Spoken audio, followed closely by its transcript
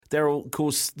Daryl, of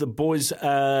course, the boys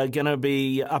are going to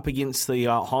be up against the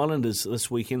Highlanders this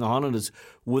weekend. The Highlanders,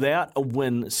 without a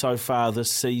win so far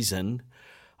this season.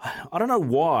 I don't know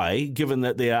why, given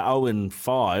that they're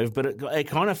 0-5, but it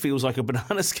kind of feels like a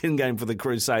banana skin game for the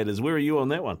Crusaders. Where are you on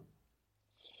that one?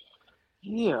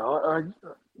 Yeah,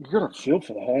 you got to feel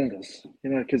for the Highlanders,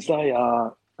 because they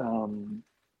are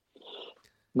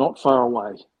not far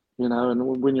away,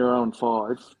 and when you're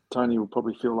 0-5, Tony will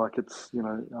probably feel like it's,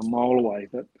 a mile away.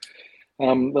 But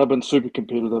they've been super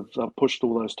competitive. They've pushed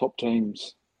all those top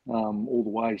teams all the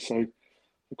way. So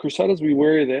the Crusaders will be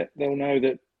wary of that. They'll know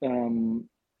that,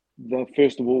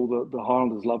 first of all, the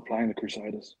Highlanders love playing the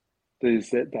Crusaders.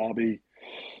 There's that derby,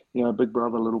 big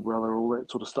brother, little brother, all that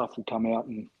sort of stuff will come out.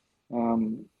 And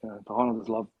the Highlanders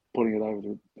love putting it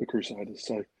over the Crusaders.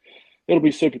 So it'll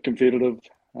be super competitive.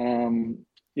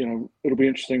 It'll be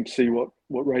interesting to see what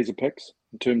Razor picks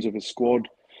in terms of his squad,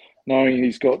 knowing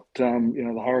he's got,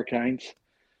 the Hurricanes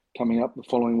coming up the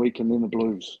following week and then the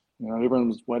Blues.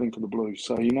 Everyone's waiting for the Blues.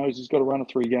 So he knows he's got to run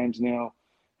 3 games now.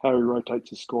 How he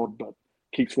rotates his squad, but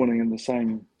keeps winning in the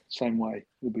same way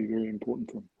will be very important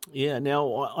for him. Yeah,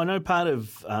 now I know part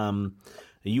of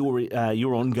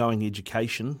your ongoing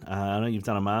education, I know you've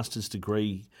done a master's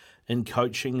degree in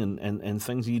coaching and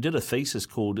things. You did a thesis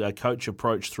called Coach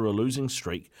Approach Through a Losing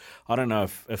Streak. I don't know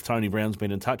if Tony Brown's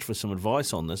been in touch for some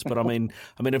advice on this, but I mean,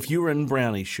 if you're in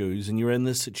Brownie's shoes and you're in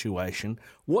this situation,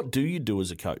 what do you do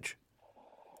as a coach?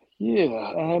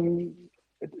 Yeah,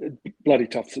 bloody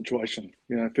tough situation.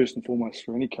 First and foremost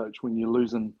for any coach when you're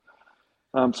losing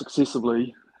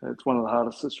successively, it's one of the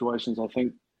hardest situations I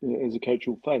think as a coach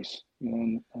you'll face.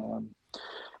 And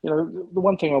the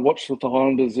one thing I watched with the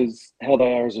Highlanders is how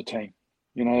they are as a team.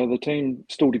 The team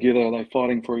still together. Are they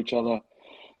fighting for each other?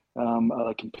 Are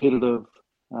they competitive?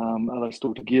 Are they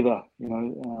still together?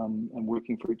 And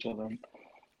working for each other. And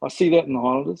I see that in the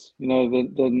Highlanders.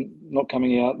 They're not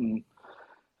coming out and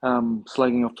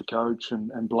slagging off the coach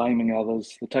and blaming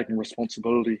others. They're taking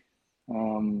responsibility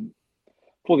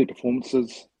for their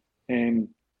performances, and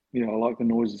I like the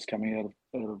noises coming out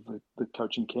of the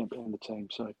coaching camp and the team.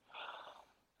 So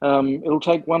it'll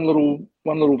take one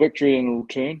little victory and it'll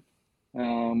turn.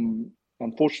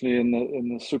 Unfortunately, in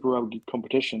the Super Rugby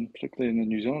competition, particularly in the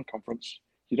New Zealand Conference,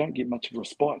 you don't get much of a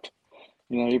respite.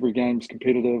 Every game's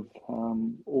competitive.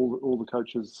 All the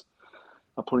coaches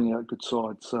are putting out good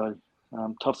sides. So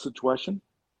tough situation,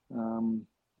 and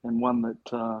one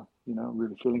that I'm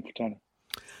really feeling for Tony.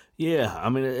 Yeah,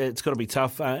 it's got to be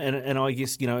tough, and I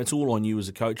guess it's all on you as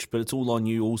a coach, but it's all on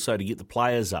you also to get the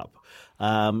players up.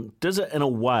 Does it, in a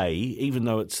way, even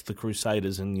though it's the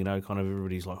Crusaders, and kind of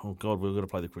everybody's like, oh God, we've got to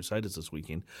play the Crusaders this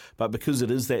weekend, but because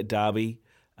it is that derby,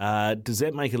 does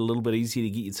that make it a little bit easier to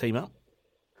get your team up?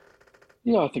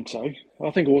 Yeah, I think so.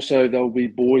 I think also they'll be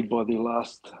buoyed by their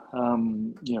last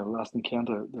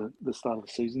encounter at the start of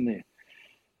the season there.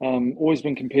 Always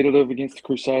been competitive against the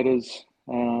Crusaders.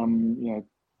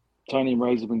 Tony and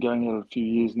Razor have been going at it a few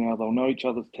years now. They'll know each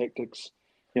other's tactics,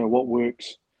 what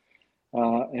works,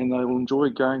 and they will enjoy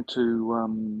going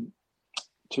to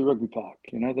Rugby Park.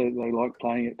 They like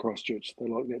playing at Christchurch. They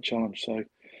like that challenge. So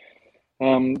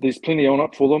there's plenty on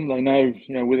it for them. They know,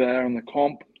 where they are in the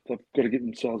comp. They've got to get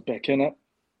themselves back in it,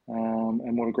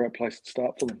 and what a great place to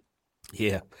start for them.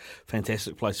 Yeah,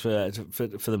 fantastic place for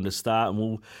them to start, and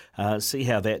we'll see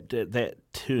how that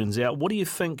turns out. What do you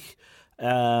think?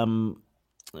 Trying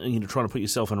to put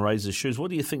yourself in Razor's shoes, what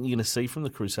do you think you're going to see from the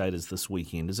Crusaders this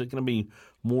weekend? Is it going to be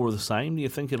more of the same? Do you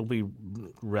think it'll be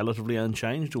relatively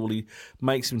unchanged, or will he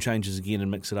make some changes again and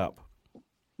mix it up?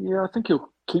 Yeah, I think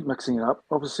he'll keep mixing it up.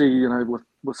 Obviously,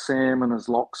 with Sam and his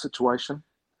lock situation,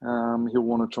 he'll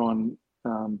want to try and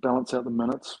balance out the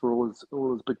minutes for all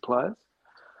his big players.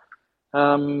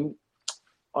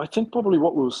 I think probably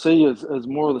what we'll see is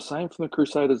more of the same from the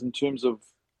Crusaders in terms of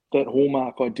that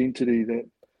hallmark identity that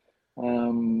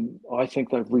I think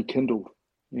they've rekindled,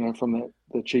 from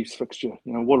the Chiefs fixture.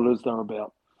 What it is they're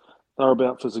about. They're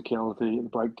about physicality, the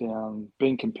breakdown,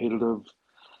 being competitive,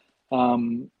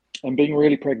 and being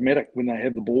really pragmatic when they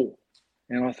have the ball.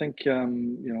 And I think, I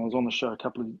was on the show a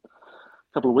couple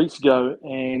of weeks ago,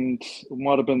 and it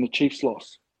might have been the Chiefs'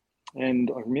 loss.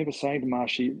 And I remember saying to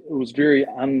Marshy, it was very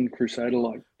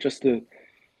un-Crusader-like.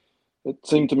 It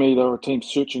seemed to me they were a team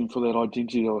searching for that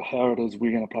identity of how it is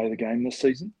we're going to play the game this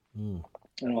season. Mm.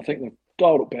 And I think they've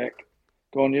dialed it back,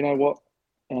 gone, you know what,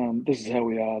 this is how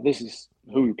we are, this is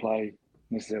who we play,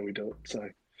 and this is how we do it. So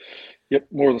Yep,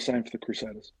 more of the same for the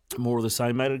Crusaders. More of the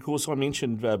same, mate. Of course, I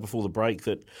mentioned before the break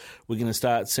that we're going to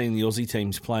start seeing the Aussie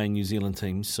teams playing New Zealand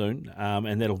teams soon,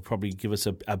 and that'll probably give us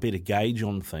a better gauge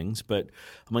on things. But,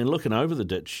 I mean, looking over the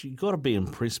ditch, you've got to be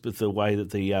impressed with the way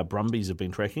that the Brumbies have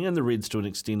been tracking, and the Reds to an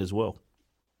extent as well.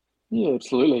 Yeah,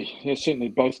 absolutely. Yeah, certainly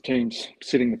both teams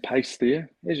setting the pace there.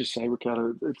 As you say,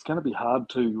 Ricardo, it's going to be hard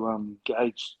to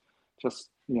gauge just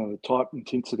the type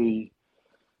intensity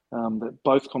that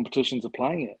both competitions are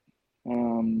playing at.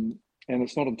 And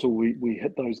it's not until we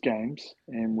hit those games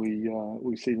and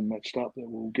we see them matched up that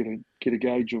we'll get a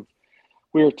gauge of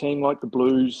where a team like the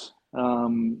Blues,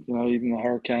 even the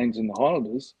Hurricanes and the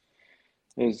Highlanders,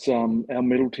 as our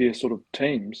middle tier sort of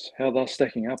teams, how they're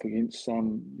stacking up against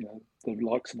the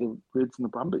likes of the Reds and the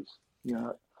Brumbies.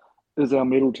 Is our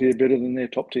middle tier better than their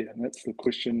top tier? And that's the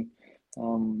question.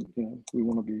 We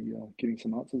want to be getting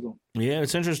some answers on. Yeah,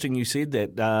 it's interesting you said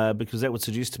that because that would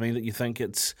suggest to me that you think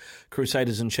it's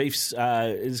Crusaders and Chiefs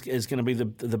is going to be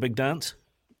the big dance.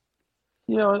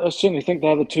 Yeah, I certainly think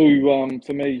they're the two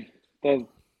for me. They're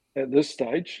at this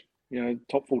stage,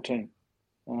 top 14.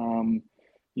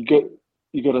 You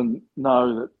got to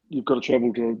know that you've got to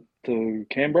travel to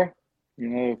Canberra.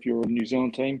 If you're a New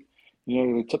Zealand team,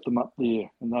 to tip them up there,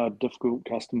 and they're difficult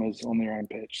customers on their own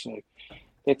patch. So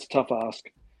that's a tough ask.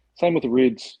 Same with the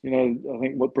Reds. I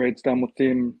think what Brad's done with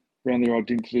them around their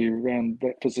identity, around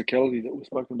that physicality that we've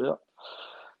spoken about,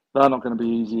 they're not going to be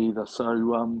easy either.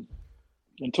 So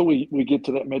until we get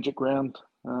to that magic round,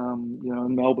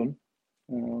 in Melbourne,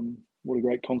 what a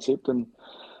great concept. And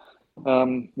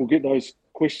we'll get those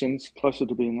questions closer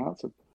to being answered.